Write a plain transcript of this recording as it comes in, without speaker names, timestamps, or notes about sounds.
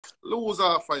lose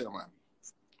off for you, man.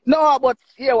 No, but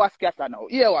here was Skatta now.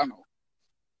 Here was now.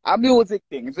 A music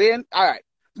thing. See? Alright.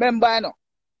 Remember, you know,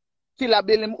 Killer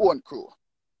build him own crew.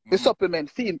 The supplement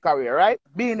theme career, right?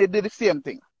 Being it did the same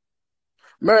thing.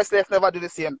 Merciless never do the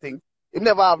same thing. He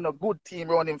never have no good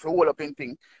team around him for hold up in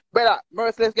thing. Brother,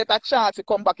 Merciless get a chance to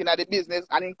come back into the business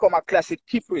and then come a clash with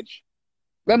Keepridge.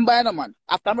 Remember, you know, man,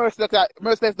 after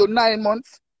Merciless do 9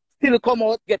 months, still come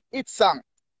out, get hit song.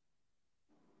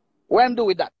 What him do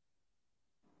with that?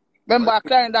 Remember,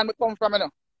 Clarendon me come from, you know.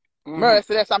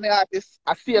 Merciless I'm an artist,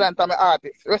 Assailant I'm an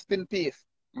artist. Rest in peace.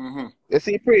 You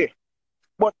see, pray.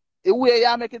 But the way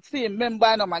you make it seem,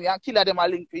 remember, you know, man, you Killer them a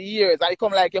link for years. And you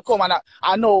come like you come and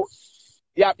I know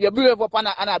you brave up and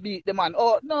I beat the man.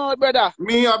 Oh, no, brother.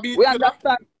 Me, I beat we Killer.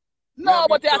 Understand. No,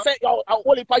 but you say, yo,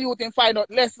 only for you to find out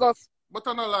less us. But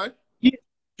I don't lie.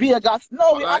 Vegas.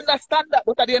 No, we Alright. Understand that.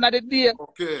 But at the end of the day,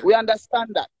 we understand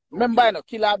that. Remember, you know,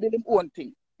 Killer build him own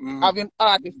thing. Have him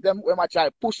artists them when I try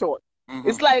push out.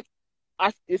 It's like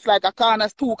a corner,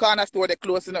 2 corner store they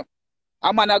close, you know.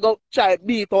 A man I go try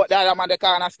beat out the other man the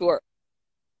corner store.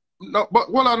 No, but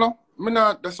hold on no. Me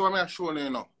not, that's what I'm showing you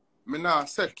now. Me not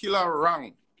said Killer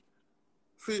wrong.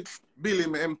 See, build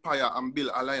him empire and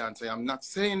build alliance. I am not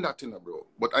saying that, you know, bro.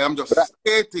 But I am just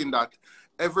stating that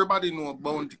everybody know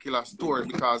Bounty Killer's story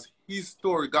because his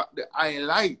story got the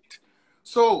highlight.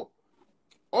 So,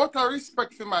 out of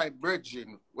respect for my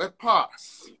brethren, we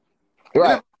pass.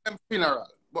 Right. Them funeral,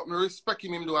 but me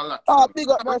respecting him do a lot. Oh, big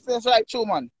up Merciless right true,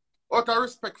 man. Out of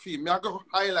respect for him, I go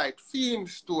highlight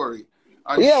Fiend's story.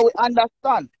 And yeah, we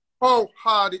understand. How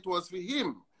hard it was for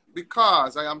him.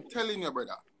 Because I am telling you,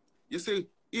 brother, you see,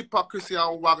 hypocrisy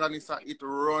and wagonisa, it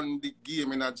run the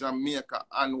game in Jamaica.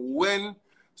 And when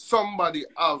somebody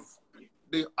have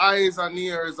the eyes and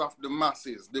ears of the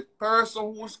masses, the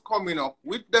person who's coming up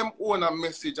with them own a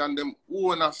message and them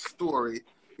own a story,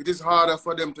 it is harder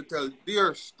for them to tell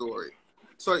their story.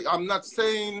 So I'm not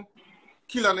saying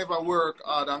Killer never work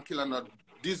hard and Killer not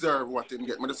deserve what him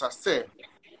get. But as I said,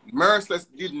 Merciless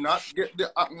did not get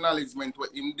the acknowledgement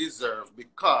what him deserved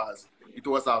because it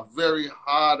was very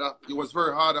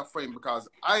harder for him because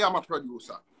I am a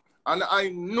producer. And I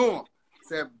know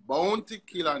say Bounty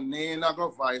Killer name go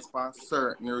vice for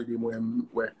certain rhythm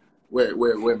where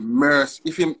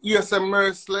if him hear some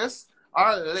Merciless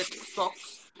or let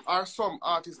sucks or some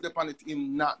artists depend it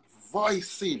him not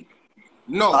voicing.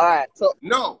 No. Alright, so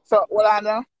no. So what I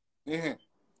know?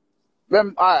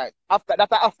 Alright, after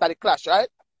the clash, right?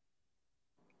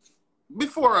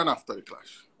 Before and after the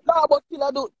clash. No, but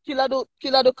Killer do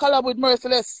collab with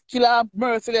Merciless. Killer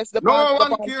Merciless. No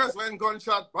one cares when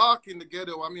gunshot barking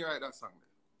together when me write that song.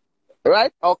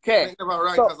 Right? Okay. Never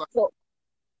write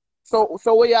so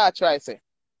what you are trying to say?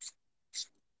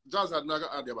 Just had not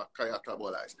add about Kayata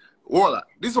Bolas. Voila,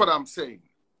 this is what I'm saying.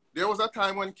 There was a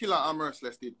time when Killer and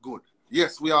Merciless did good.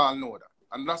 Yes, we all know that.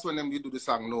 And that's when them do the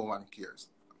song No One Cares.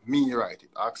 Me write it,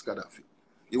 ask Gaddafi.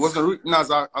 It wasn't written as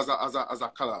a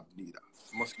collab leader.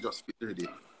 It must just fit the rhythm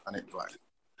and advice.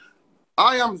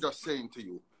 I am just saying to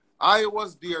you, I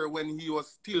was there when he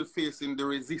was still facing the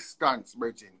resistance,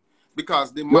 Bridging.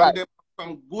 Because the man them have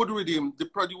some good rhythm, the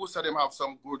producer them have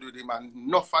some good rhythm, and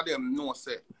enough of them know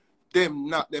say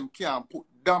them can't put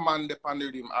that man upon the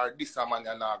rhythm or this man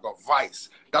and I go vice.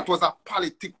 That was a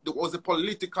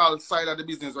political side of the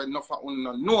business where enough of them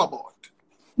know about.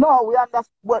 No, we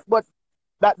understand, but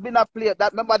that been a play.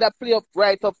 That remember that play up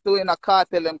right up to in a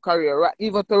cartel and career, right?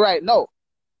 Even to right now,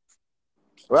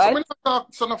 right? So me not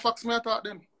talk, son of Fox, me talk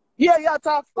then. Yeah, you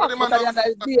talk Fox, but at the end of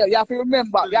the day, you have to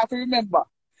remember.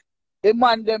 The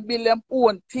man them build them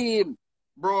own team.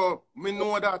 Bro, me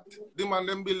know that the man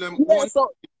them build them yeah, own. So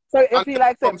if you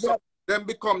like them, them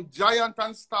become giant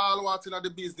and stalwarts in the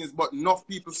business, but enough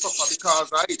people suffer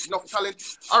because enough talent.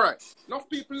 All right, enough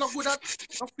people not good at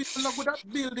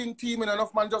building team, and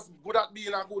enough man just good at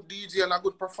being a good DJ and a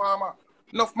good performer.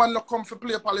 Enough man not come for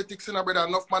play politics in a brother.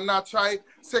 Enough man not try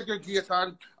segregate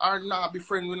or not be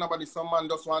friend with nobody. Some man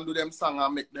just want to do them song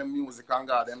and make them music and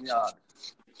go them yard.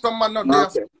 Some man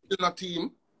not there in a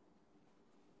team.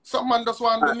 Some man just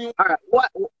want to do music. All right,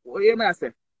 what you may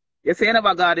say? You say you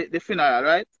never got the funeral,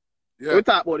 right? Yeah. We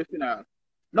talk about the funeral.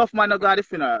 Enough man not got the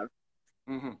funeral.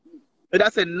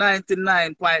 That's a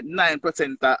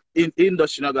 99.9% in the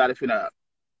industry not got the funeral.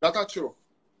 That's true.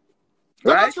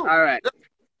 Right? All right. Yeah.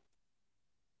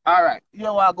 All right. You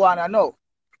know what I go on and know.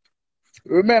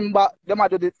 Remember, them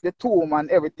do the tomb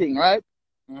and everything, right?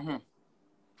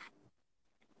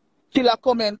 Killer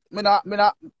comment, me not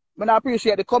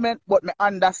appreciate the comment, but me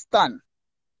understand.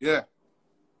 Yeah.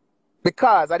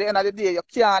 Because at the end of the day, you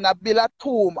can't build a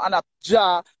tomb and a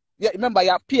jar. Yeah, remember,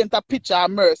 you paint a picture of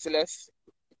Merciless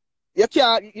you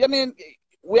can't, you mean,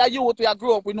 we are youth, we are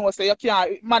grow up, we know, say, you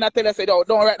can't, man, I tell you, say, don't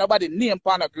write nobody name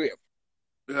on a grave.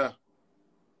 Yeah.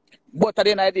 But at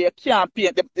the end of the day, you can't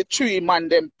paint the tree man,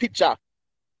 them picture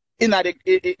in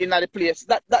the place.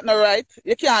 That not right.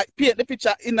 You can't paint the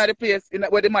picture in the place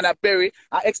where the man are buried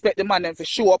and expect the man them to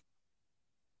show up.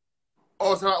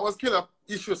 Oh, so that was killer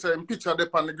issue saying picture there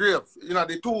on the grave,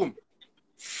 the tomb.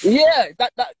 Yeah,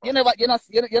 that you don't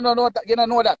know that, you don't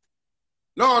know that.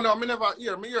 No, me never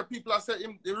hear. Me hear people are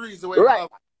saying the reason why. Right.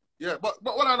 Yeah, but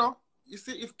what I know, you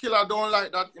see, if killer don't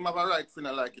like that, him have a right to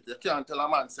not like it. You can't tell a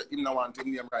man say him no want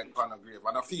him name right on a grave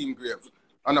and a theme grave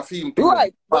and a theme tomb.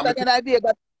 Right, but at the end of the day,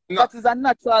 that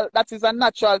is a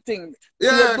natural thing.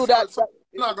 Yeah, you do that. So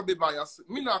not gonna be biased.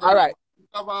 Me not All gonna right.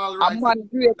 have all right. A man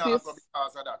greatest.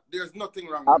 Because of that. There's nothing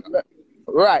wrong with that.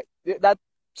 Right. That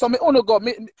so me wanna go.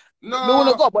 Me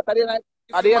wanna go, but at the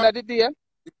end of the day.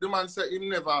 If the man say him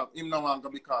no want go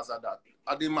because of that,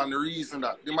 and the man reason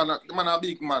that the man a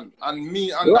big man and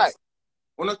me understand. Right.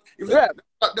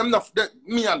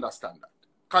 Me understand that.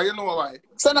 Cause you know why?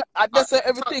 So I just say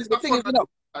everything. The thing is,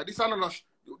 this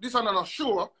is not a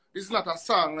show. This is not a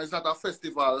song. It's not a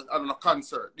festival and a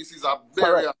concert. This is a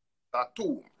burial, a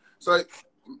tomb. So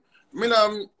me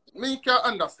can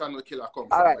understand where Killer come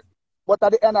from. All right. But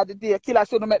at the end of the day, Killer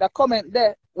shouldn't make that comment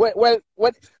there. Well,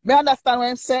 me understand what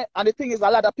I'm saying, and the thing is, a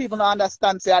lot of people don't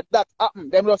understand say that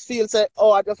happened. Them just feel say,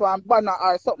 oh, I just want banner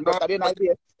or something. No, but at the end of the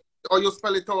day, or you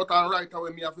spell it out and right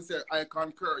away, me have to say, I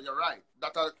concur, you're right.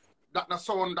 That not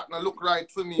sound, that not look right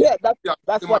for me. Yeah,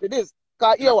 that's what it is.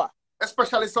 Cause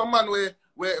especially some man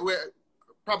where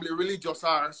probably religious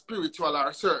or spiritual or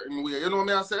a certain way. You know what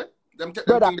I say?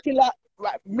 Brother, Killer,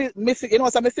 right, me see, so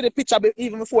I see the picture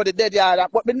even before the dead yard.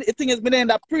 But the thing is, me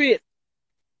end up pray.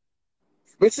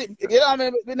 We see, you know what I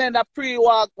mean? We end up pray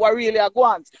what really are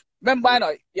going.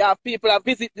 Remember, you have people that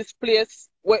visit this place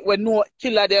where no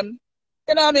Killer them.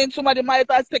 You know what I mean? Somebody might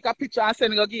take a picture and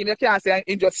send it again. You can't say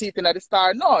in just sitting at the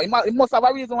star. No, it must have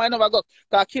a reason why I never go.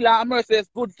 Because Killer and Merciless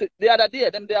good the other day.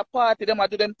 Them they are party, them are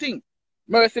do them thing.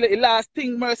 Merciless, the last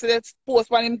thing Merciless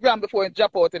post on him gram before he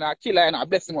drop out in a Killer and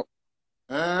bless him up.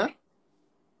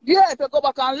 Yeah, if you go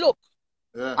back and look.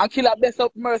 Yeah. And Killer bless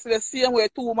up Merciless same way,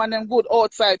 two man them good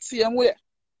outside, same way.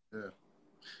 Yeah.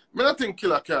 I don't think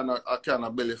Killer can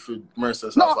belly feed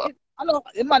Merciless. No, I know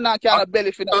the man can't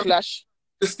belly feed the clash.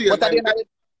 But at the end of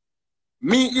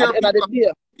the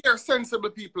day, here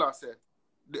sensible people are said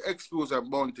the excuse are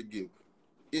bound to give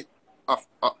it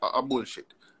a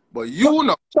bullshit. But you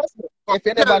know, trust me, if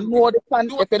you never know the plan,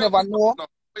 if you never know.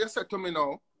 You said to me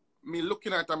now, me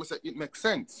looking at it, I say it makes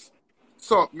sense.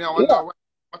 So me I wonder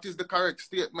what is the correct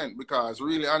statement, because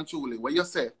really and truly, what you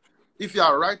say, if you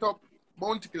are right up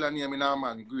bounty killer name in a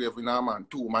man grave in a man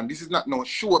tomb, and this is not no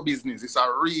show business, it's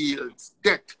a real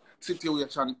death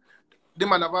situation. The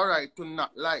man have a right to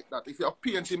not like that. If you're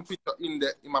painting picture in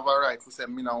there, him have a right to say,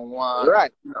 me not want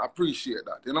to appreciate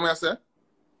that. You know what I say?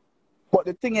 But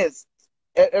the thing is,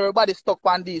 everybody stuck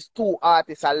on these two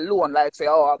artists alone, like say,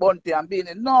 oh, Bounty and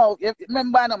Beanie. No,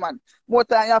 remember, no, man, more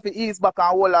time you have to ease back and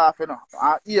hold off, and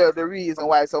hear the reason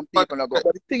why some people don't go.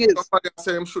 But the thing is, somebody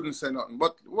say him shouldn't say nothing,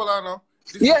 but well, I know.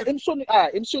 Him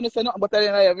shouldn't say nothing, but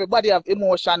everybody have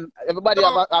emotion, everybody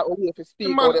have a way to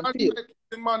speak how them feel.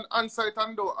 The man answer it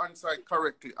and don't answer it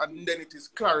correctly, and then it is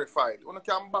clarified. You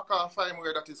can back off time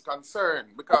where that is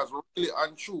concerned, because really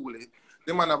and truly,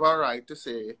 the man have a right to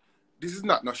say, this is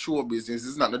not no show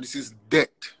business, this is death.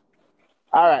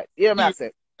 All right, hear me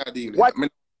say. What?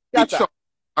 That's your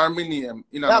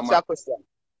question.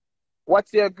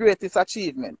 What's your greatest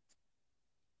achievement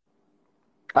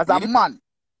as a man?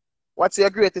 What's your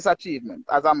greatest achievement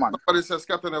as a man? Somebody says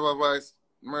Skatta never voice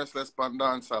Merciless Pan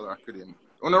Dancehall Academy.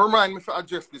 Want to remind me to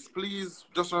address this, please?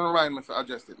 Just remind me to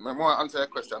address it. I want to answer your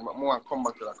question, but I want to come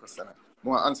back to that question. I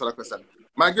want to answer that question.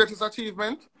 My greatest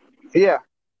achievement? Yeah.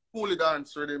 Coolly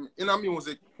dance with him. In a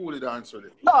music, coolly dance with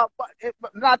him. No, but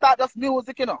not just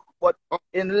music, but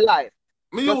in life.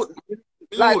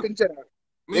 Life in general.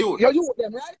 You're youth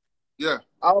them, right? Yeah.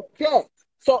 Okay.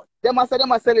 So, they must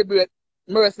celebrate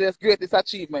Merciless' greatest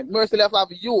achievement. Merciless have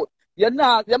youth. You're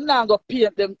not going to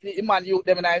paint them, man, youth,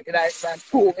 them in a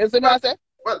school. You see what I say?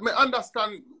 Well, me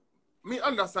understand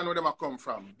where them come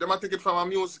from. Them take it from a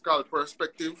musical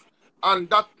perspective. And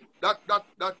that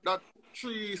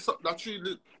tree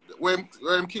where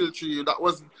him killed tree, that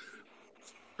was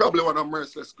probably one of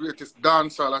Merciless' greatest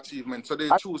dancehall achievements. So they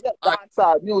choose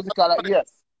dancehall, musical,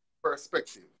 yes.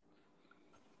 Perspective.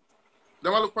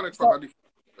 Them look on it from a different.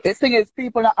 The thing is,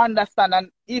 people don't understand, and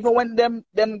even when them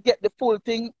get the full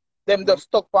thing, them just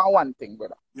stuck on one thing,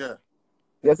 brother. Yeah.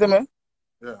 You see me?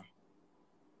 Yeah.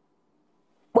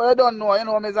 But you don't know, you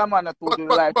know, me a man that do the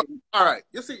life thing. All right,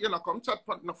 you see, you know, come chat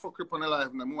no fuck up on the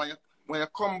live now. When you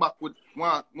come back with,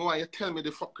 when you tell me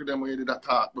the fuck with them when you did that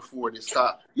talk before this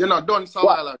start. You know, done so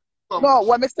while ago. No,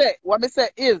 what me say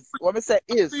is, Appreciate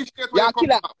when you come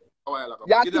back a while ago.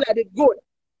 Your killer did good.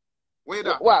 Where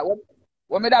that?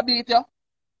 What me that beat you?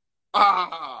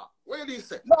 Where do you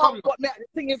say? No, but me, the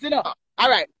thing is, you know, all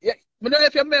right, yeah, I don't know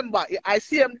if you remember, I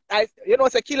see him, you know,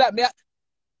 say killer, me,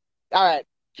 all right,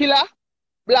 killer,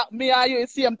 black, me and you,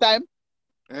 same time.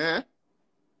 Yeah.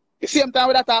 The same time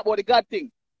we that talk about the God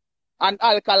thing and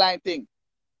alkaline thing.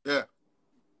 Yeah.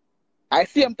 I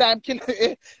same time kill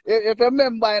if you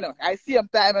remember, you know, I same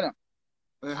time, you know.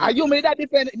 And you me I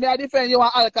defend you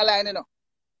on alkaline, you know.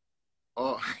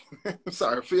 Oh,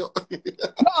 sorry, Phil.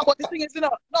 No, but the thing is, you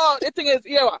know, the thing is,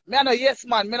 yeah, me I know yes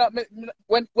man.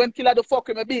 When killer the fuck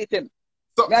me beat him.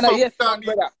 So, me I know yes man,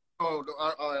 brother. Oh,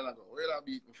 where I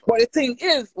beat him from? But the thing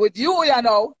is, with you, you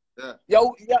know,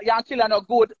 your killer not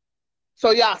good.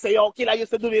 So yeah, say yo, killer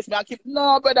used to do this, man.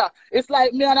 No, brother. It's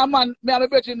like me and a man, me and my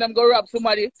brethren them go rob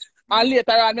somebody, and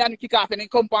later on me and kick off and then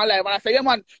come on live. And I say, yeah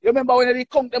man, you remember when they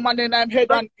come them and then I'm head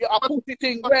and you put the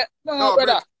thing, no,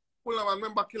 brother. I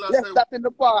remember killer yes, say, that's in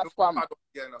the past, fam.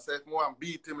 Yeah, I say if I want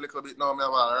beat him a little bit now, I have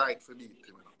a right to beat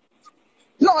him.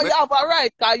 No, you have a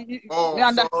right, cause me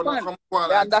understand.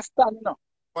 Me understand, you know.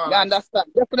 Me understand.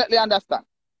 Definitely understand.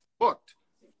 But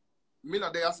me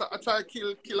not there. I try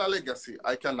to kill a legacy.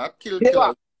 I cannot kill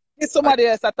killer. It's somebody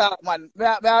else attack, man. Me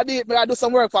I do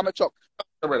some work for my truck.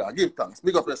 Brother, give thanks.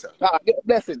 Big up yourself. Give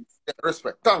blessings. Yeah,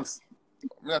 respect. Thanks.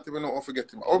 I not even know how to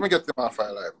get him. How me get him off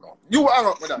our live now? You hang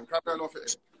up with that. Can't know for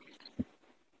it.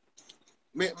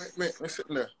 Me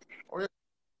sitting there. Oh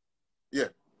yeah.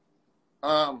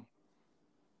 Yeah.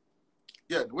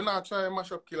 Yeah, we're not trying to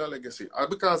mash up Killer legacy.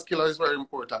 Because Killer is very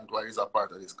important why he's a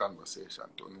part of this conversation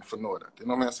too. If you know that. You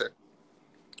know what I say?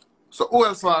 So who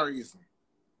else for a reason?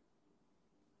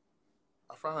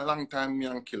 For a long time me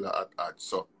and Killer had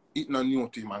so it no new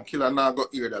to him and Killer now go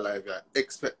hear the live and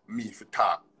expect me to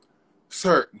talk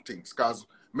certain things. Cause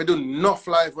me do enough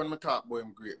live when me talk about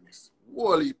him greatness.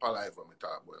 Whole heap of live when me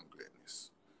talk about him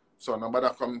greatness. So nobody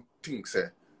come think say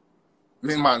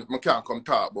me man, I can't come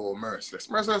talk about Merciless.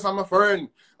 Merciless is my friend.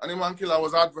 And the man killer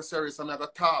was adversary, so I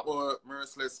got to talk about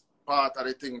Merciless part of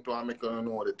the thing to make you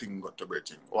know the thing got to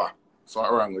breaching. Wow. So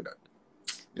what's wrong with that?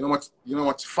 You know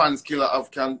what fans killer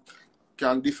have can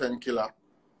defend killer.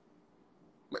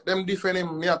 But them defend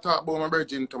him, me I talk about my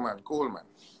virgin to man. Cool man.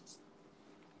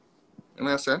 You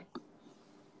know what I'm saying?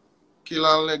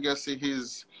 Killer legacy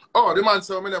is the man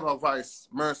said me never vice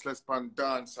Merciless pan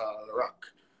dancehall rock.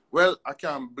 Well, I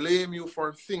can't blame you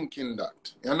for thinking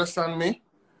that. You understand me?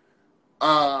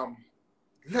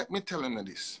 Let me tell you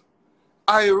this.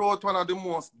 I wrote one of the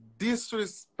most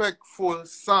disrespectful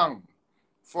songs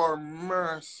for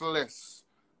Merciless.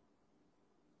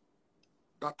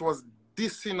 That was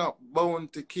dissing up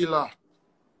Bounty Killer.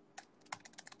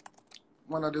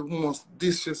 One of the most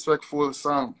disrespectful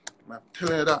songs. I'm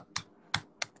telling you that.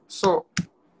 So,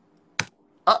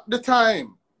 at the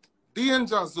time,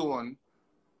 Danger Zone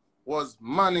was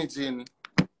managing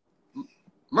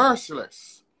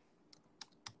Merciless.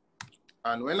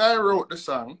 And when I wrote the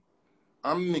song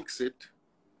and mix it,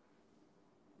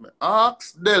 I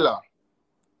asked Della.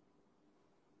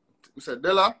 I said,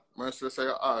 Della, Merciless is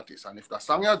your artist. And if the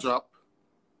song you drop,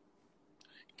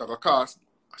 it's going to cause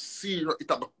a serious, it's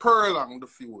going to prolong the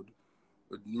feud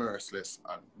with Merciless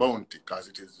and Bounty because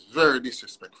it is very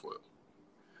disrespectful.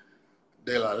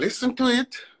 Della listened to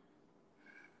it.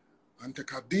 And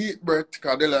take a deep breath,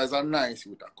 because Della is a nice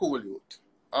youth, a cool youth.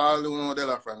 All who know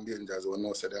Della from Danger Zone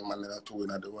know say them man are two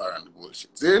in the war and the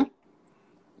bullshit. See?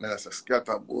 Della say,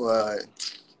 Skatta boy,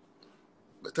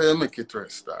 better you make it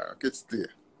rest, or it stay.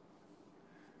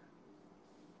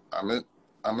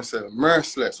 I'm say,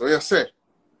 Merciless, what you say?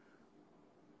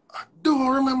 I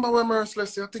don't remember when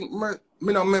Merciless say, I think,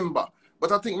 me not remember.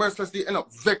 But I think Merciless did end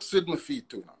up vexed with my feet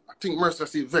too. I think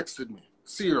Merciless did vexed with me,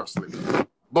 seriously.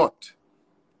 But,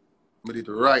 I did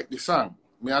write the song.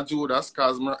 Me a Judas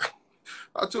because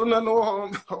I don't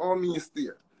know how me stay.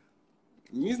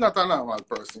 Me's not a normal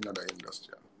person in the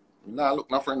industry. Me not look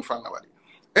no friend for nobody.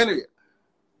 Anyway,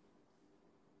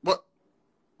 but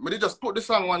I just put the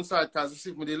song one side because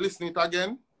if me listen it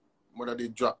again, I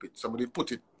did drop it. Somebody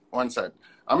put it one side.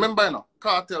 I remember, you know,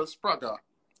 Cartel, Spragga,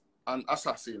 and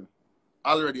Assassin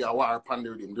already a war upon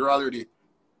the rhythm. They're already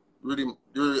rhythm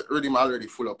already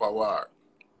full up a war.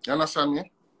 You understand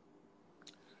me?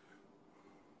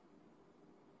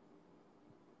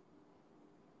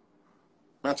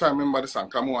 I try to remember the song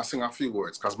because I want to sing a few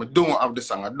words because I don't have the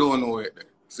song. I don't know it there.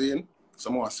 See?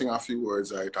 Someone sing a few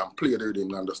words right and play the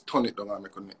rhythm and just turn it down and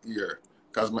make it hear.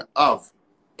 Because I have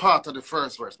part of the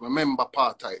first verse, I remember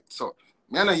part of it. So,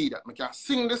 I don't hear that. I can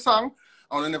sing the song,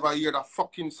 and I never hear that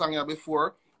fucking song here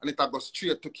before, and it go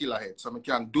straight to kill head. So, I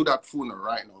can do that for now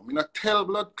right now. I not tell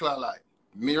blood clear lie.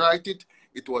 Me write it,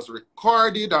 it was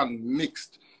recorded and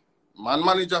mixed. Man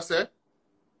manager said,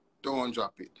 don't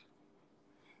drop it.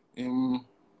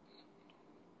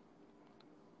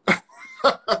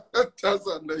 That's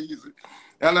not easy.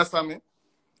 You understand me?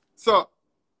 So,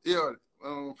 yeah,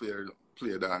 I'm going to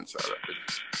play the answer.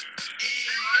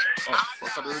 Oh,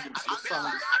 fuck, the rhythm. The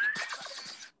song is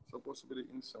supposed to be the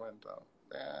instrumental.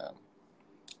 Damn.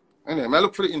 Anyway, I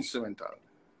look for the instrumental.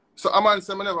 So, a man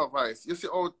say, I never voice. You see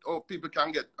how people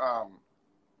can get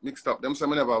mixed up. Them say, I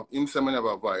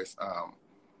never voice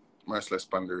merciless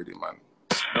pan the rhythm, man.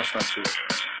 That's not true.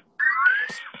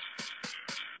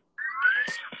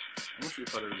 Let me see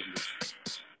if I rhythm this.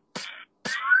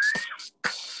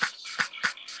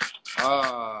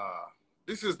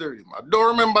 This is the rhythm. I don't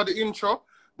remember the intro,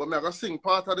 but I'm going to sing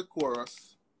part of the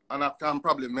chorus, and I can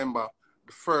probably remember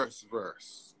the first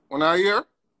verse. When I hear?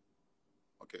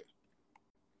 Okay.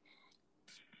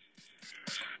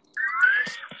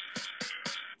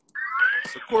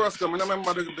 The chorus go, I don't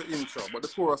remember the intro, but the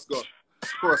chorus go.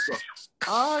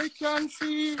 I can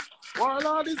see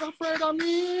Warlord is afraid of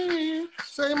me.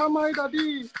 Say my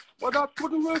daddy, but that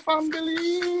couldn't my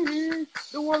family.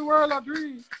 The whole world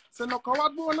agree. Say no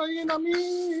coward born in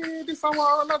me. This a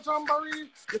war on a jamboree.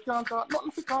 You can't talk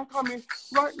nothing fi conquer me.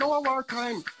 Right now a war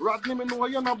time. Rodney me know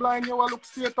you're not blind. You a look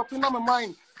straight up in my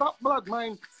mind. Stop blood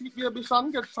mine. See baby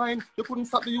Shan get shine. You couldn't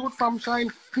stop the youth from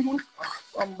shine.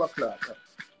 I'm back there.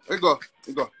 Here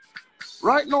you go.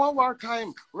 Right now, a war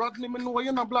time. Rodney, me know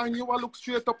you're not blind. You a look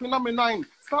straight up in a me nine.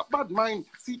 Stop bad mind.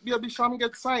 See baby Sham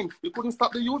get signed. You couldn't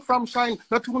stop the youth from shine.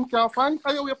 That tune can't find.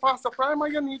 Fire way past the prime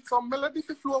and you need some melody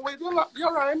to flow with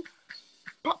your rhyme.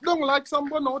 Pop down like some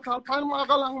bonot. Alpine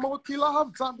magalang mouth killer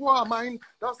have jaguar mind.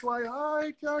 That's why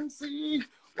I can see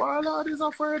Warlord is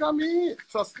afraid of me.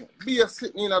 Trust me. Be a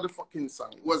sitting in the fucking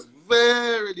song. It was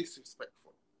very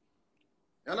disrespectful.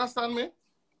 You understand me?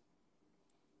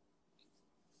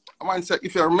 Man said,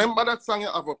 if you remember that song,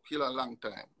 you have a kill a long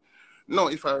time. No,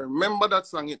 if I remember that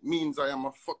song, it means I am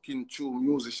a fucking true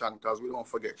musician because we don't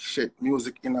forget shit.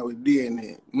 Music in our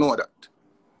DNA. Know that.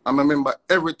 I remember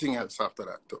everything else after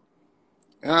that too.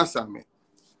 You understand me?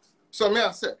 So me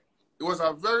I said, it was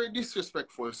a very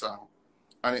disrespectful song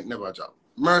and it never dropped.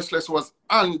 Merciless was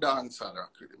undance on that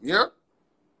rhythm. Yeah?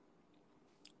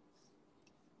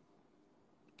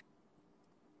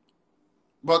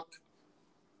 But,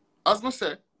 as I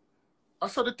said, I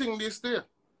saw the thing this day.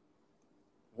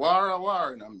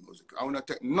 War in the music. I want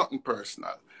to take nothing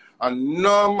personal. And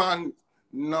no man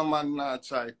not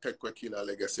try to take a killer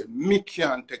legacy. Me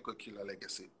can't take a killer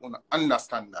legacy. I want to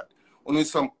understand that. Only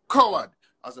some coward.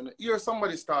 As when you hear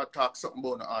somebody start talk something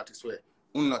about an artist where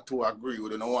you not to agree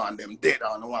with, you don't want them dead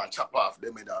or you don't want to chop off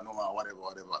them head or you don't want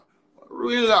whatever.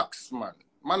 Relax, man.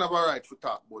 Man have a right to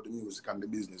talk about the music and the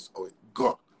business how it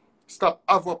go. Stop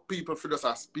other people for just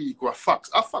a speak or a facts.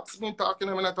 A facts me talking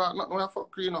them and I talk nothing with a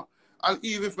fuck, you know. And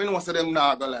even if me know say them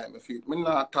not gonna lie me feet, me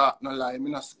not talk no lie,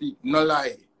 me not speak no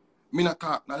lie. Me not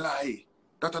talk no lie.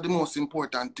 That are the most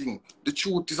important thing. The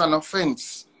truth is an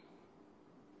offense.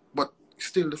 But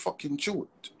still the fucking truth.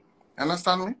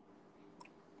 Understand me?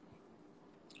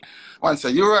 One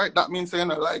say, you're right, that means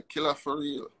saying I like killer for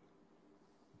real.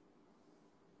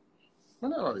 I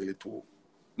never really talk.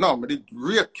 No, but the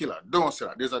rate killer, don't say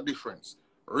that. There's a difference.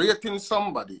 Rating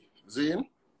somebody, Zane,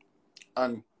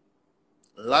 and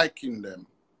liking them.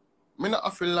 Me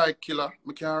not feel like killer.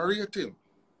 Me can rate him.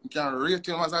 Me can rate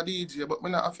him as a DJ, but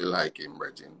me not feel like him,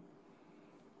 Regine.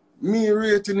 Me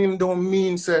rating him don't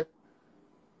mean say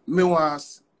me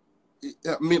want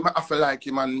I feel like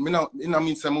him and me not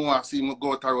mean say me want to see him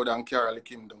go out the road and carry like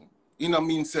him down. It not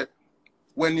mean say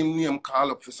when him name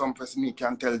call up for some person, me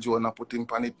can tell Joe and put him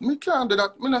on it. Me can't do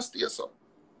that. Me not stay so.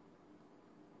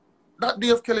 That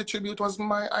Dave Kelly tribute was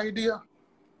my idea.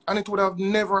 And it would have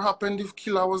never happened if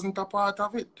Killer wasn't a part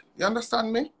of it. You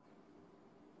understand me?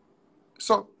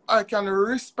 So I can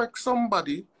respect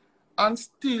somebody and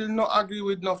still not agree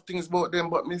with enough things about them,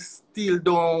 but me still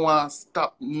don't want to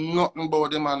stop nothing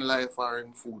about them and life or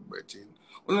in food, brethren.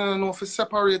 You don't know if it's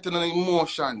separating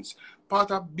emotions.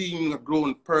 Part of being a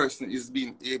grown person is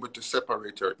being able to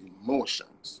separate your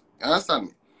emotions. You understand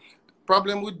me?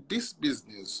 Problem with this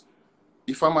business,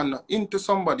 if I'm not into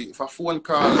somebody, if a phone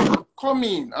call come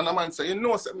in and a man say, you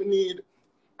know, so me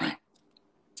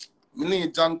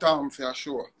need John Tom for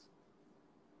sure.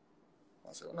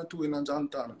 I say, I'm not doing a John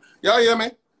Tom. Yeah, hear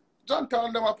me? John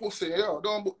told them a pussy, yo,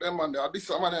 don't book them man there. This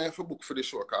man have to book for the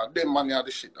show, cause them man are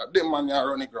the shit. Them man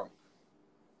are running ground.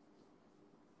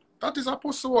 That is a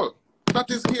pussy wall. That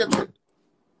is hatred.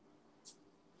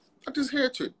 That is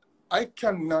hatred. I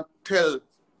cannot tell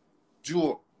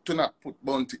Joe to not put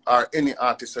Bounty or any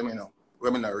artist I know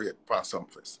when I rate for some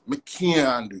fest. Me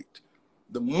can't do it.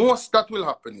 The most that will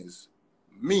happen is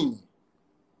me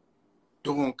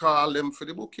don't call them for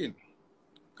the booking.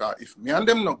 Because if me and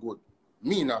them not good,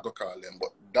 me not go call them.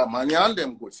 But that man and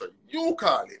them good, so you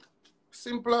call him.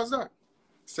 Simple as that.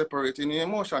 Separating the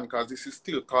emotion because this is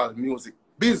still called music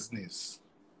business.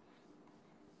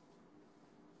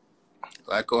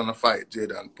 Like on a fight,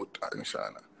 Jaden put in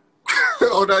Shana.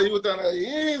 Other youth are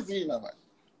easy, man.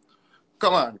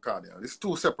 Come on, Cardinal. It's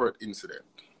two separate incidents.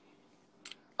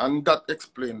 And that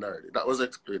explained already. That was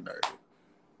explained already.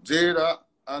 Jada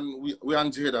and we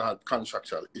and Jada had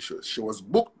contractual issues. She was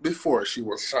booked before she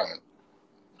was signed.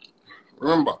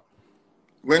 Remember,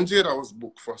 when Jada was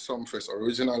booked for Sumfest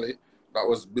originally, that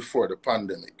was before the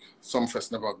pandemic.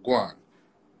 Sumfest never gone.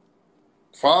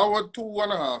 Forward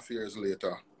 2.5 years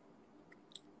later,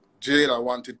 Jada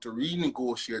wanted to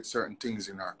renegotiate certain things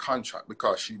in her contract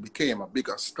because she became a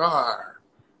bigger star.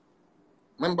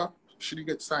 Remember? She did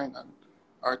get signed and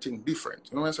her thing different.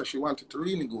 You know, so she wanted to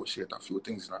renegotiate a few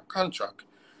things in her contract.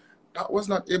 That was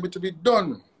not able to be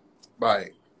done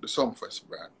by the Sumfest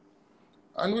brand.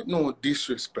 And with no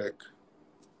disrespect,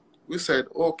 we said,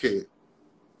 okay,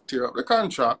 tear up the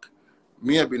contract,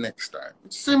 maybe next time.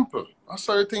 It's simple. That's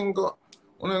how the thing go.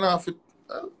 One and a half,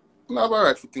 not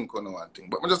right to think on one thing,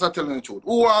 but I'm just telling the truth.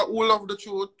 Who love the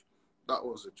truth? That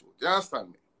was the truth. You understand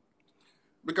me?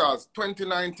 Because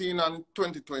 2019 and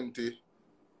 2020,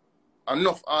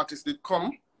 enough artists did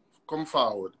come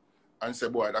forward and say,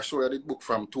 boy, that show I did book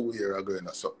from 2 years ago.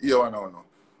 So here and now,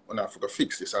 when I have to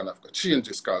fix this and I have to change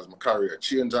this because my career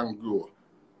change and grow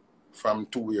from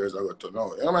 2 years ago to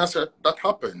now. You know what I said? That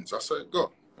happens. I said,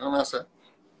 go. You know what I said?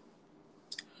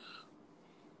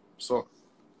 So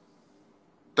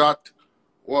that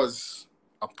was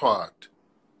a part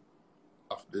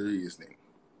of the reasoning.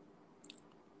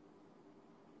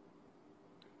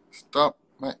 Stop,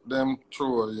 make them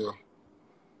throw you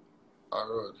a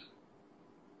road.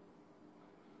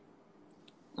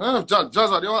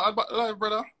 Jazza, do you want to add back live,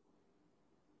 brother?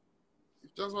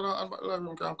 If Jazza want to add back live,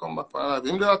 you can come back for live.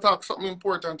 Him there talk something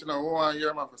important, you know, I want to hear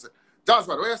him have to say. Jazza,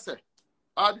 what you say?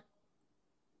 Add.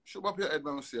 Shoot up your head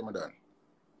when you say, my dad.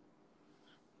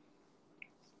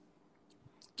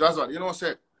 Jazza, you know,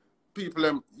 say,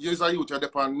 people, you as a youth, you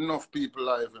depend on enough people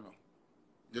live, you know.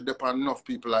 You depend on enough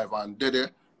people live, and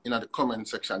there, in the comment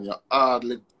section, you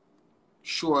hardly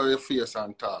show your face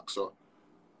and talk, so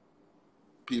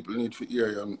people need to hear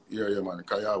you, man,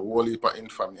 because you have a whole heap of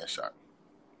information.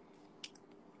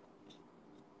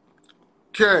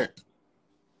 Okay.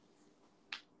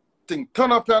 Thing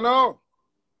turn up here now.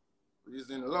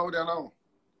 Reason loud here now.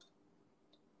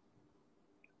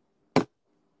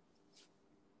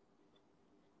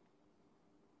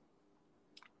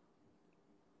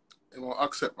 You won't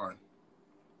accept, man.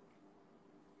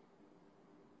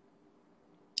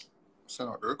 Send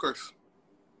out the request.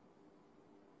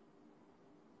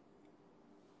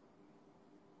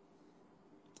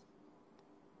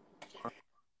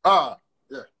 Ah,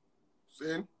 yeah.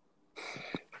 See?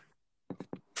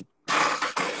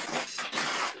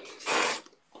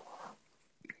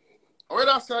 What did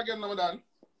I say again, now, Dan?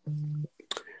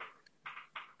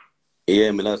 Yeah,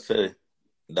 I mean, I say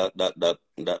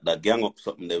that gang up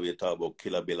something that we talk about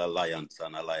Killer Bill Alliance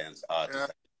and Alliance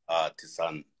artists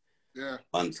and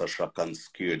answer shock and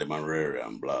scare them and rare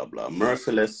and blah blah.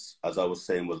 Merciless, as I was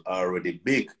saying, was already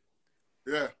big.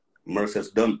 Yeah. Merciless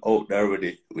done out there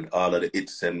already with all of the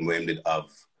hits and when did have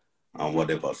and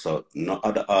whatever. So no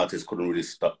other artists couldn't really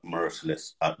stop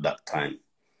Merciless at that time.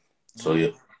 So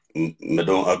I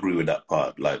don't agree with that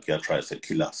part. Like you try to say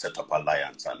Killer set up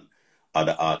alliance and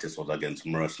other artists was against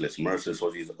Merciless. Merciless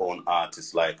was his own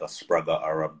artist like a Spragga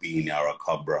or a Beanie or a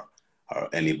Cobra or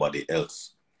anybody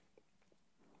else.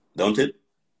 Don't it?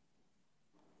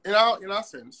 In a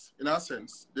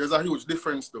sense, there's a huge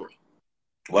difference though.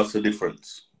 What's the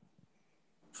difference?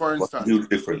 For instance, what's the huge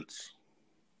difference?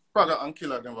 Spragga and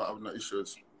Killer never have no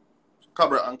issues.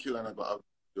 Cobra and Killer never have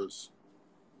issues.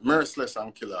 Merciless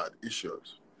and Killer had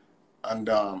issues. And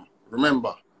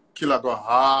remember, Killer go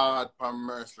hard for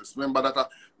Merciless. Remember that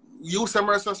you say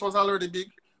Merciless was already big,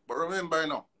 but remember, you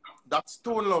know, that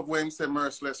Stone Love when say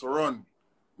Merciless run.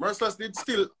 Merciless did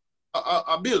still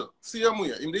a bill, same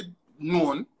way. He did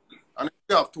known, and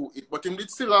he have to it, but he did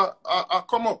still a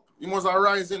come up. He was a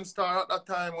rising star at that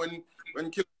time when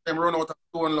Killer them run out of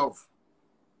Stone Love.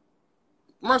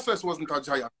 Merciless wasn't a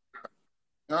giant.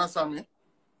 You understand me?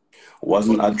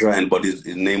 Wasn't a giant, but his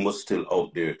name was still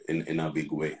out there in a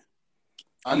big way.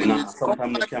 And I mean,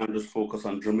 sometimes you can't just focus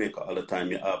on Jamaica all the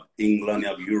time. You have England, you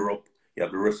have Europe, you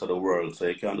have the rest of the world. So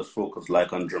you can't just focus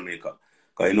like on Jamaica.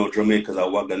 Because you know Jamaica's a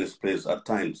wagonist place at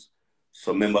times.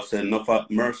 So members say enough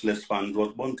Merciless fans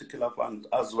was Bounty Killer fans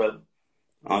as well,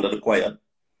 under the quiet.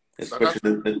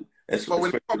 Especially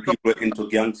people were into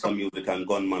gangster music and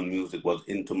gunman music was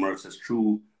into Merciless.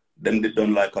 True, them they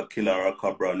done like a Killer or a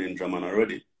Cobra Ninja Man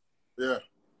already. Yeah.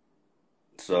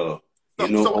 So, you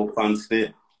know how fans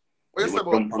stay. They would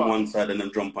jump on one side and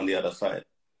then jump on the other side.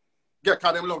 Yeah,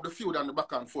 because them love the feud and the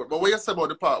back and forth. But what you say about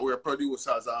the part where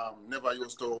producers never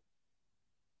used to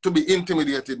be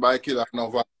intimidated by Killer and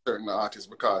of certain artists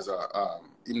because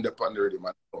him depend the rhythm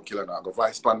and Killer now go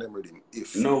vice pan them rhythm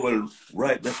if no, well,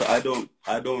 right. That's I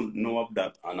don't know of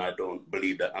that and I don't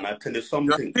believe that. And I tell you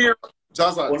something.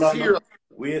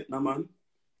 Wait, no man.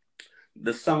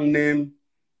 The song name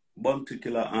Bounty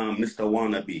Killer Mr.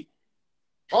 Wannabe.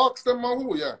 Ask them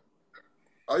who, yeah.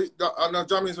 And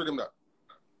Jammy's rhythm that.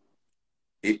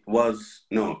 It was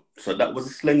no, so that was a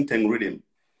slang thing rhythm.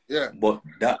 Yeah. But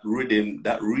that rhythm,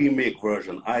 that remake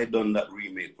version, I done that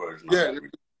remake version. Yeah.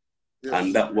 Yes.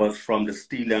 And that was from the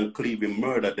Steely and Clevie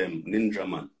Murder Them, Ninja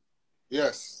Man.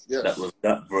 Yes, yes. That was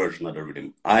that version of the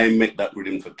rhythm. I make that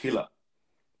rhythm for Killer.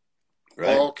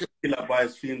 Right? Oh, okay. Killer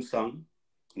buys theme song,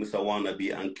 Mr.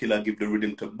 Wannabe, and Killer give the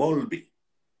rhythm to Bulby.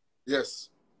 Yes.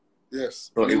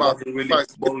 Yes. So it wasn't really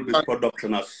Bulby's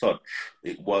production as such.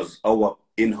 It was our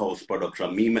in-house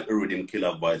production. Me make the rhythm,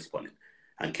 Killer voice on it.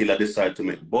 And Killer decided to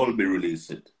make Bulby release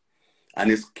it. And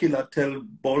his Killer tell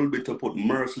Bulby to put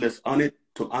Merciless on it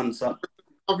to answer.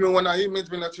 When I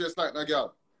meet me in a chase like a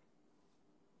girl.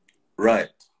 Right.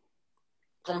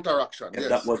 Counteraction, yes.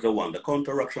 That was the one. The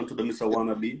counteraction to the Mr.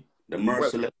 Wannabe, the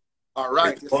Merciless. Well, all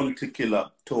right. Bounty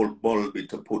Killer told Bulby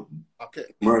to put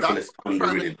Merciless on the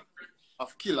rhythm.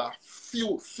 Of Killer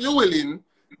fueling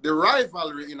the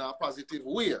rivalry in a positive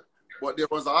way. But there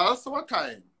was also a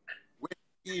time when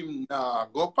him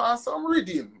go past some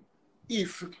rhythm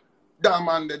if that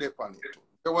man did upon it.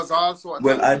 There was also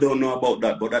a I don't know about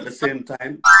that, but at the same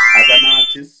time, as an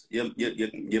artist,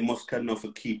 you must kind of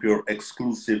keep your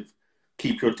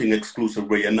thing exclusive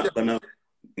where you're not gonna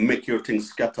make your thing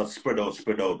scatter, spread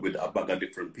out with a bag of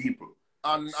different people.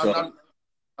 And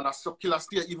a Killer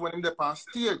stay even in the past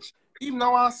stage. Even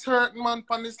now a certain man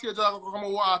on the stage that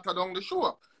come water down the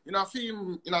show. In a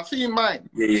film mind.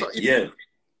 Yeah.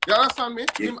 You understand me?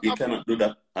 You cannot do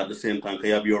that at the same time because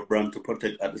you have your brand to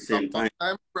protect at the same time.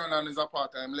 Brand and is a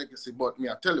part-time legacy, but me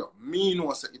I tell you, me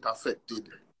know it affected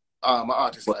my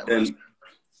artist.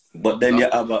 But then you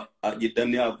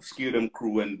have Scare Them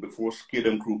Crew, and before Scare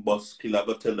Them Crew boss Killer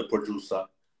go tell the producer,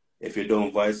 if you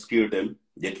don't vice Scare Them,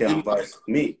 you can't vice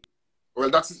me. Well,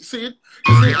 that's see it.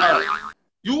 You see,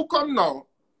 you come now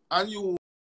and you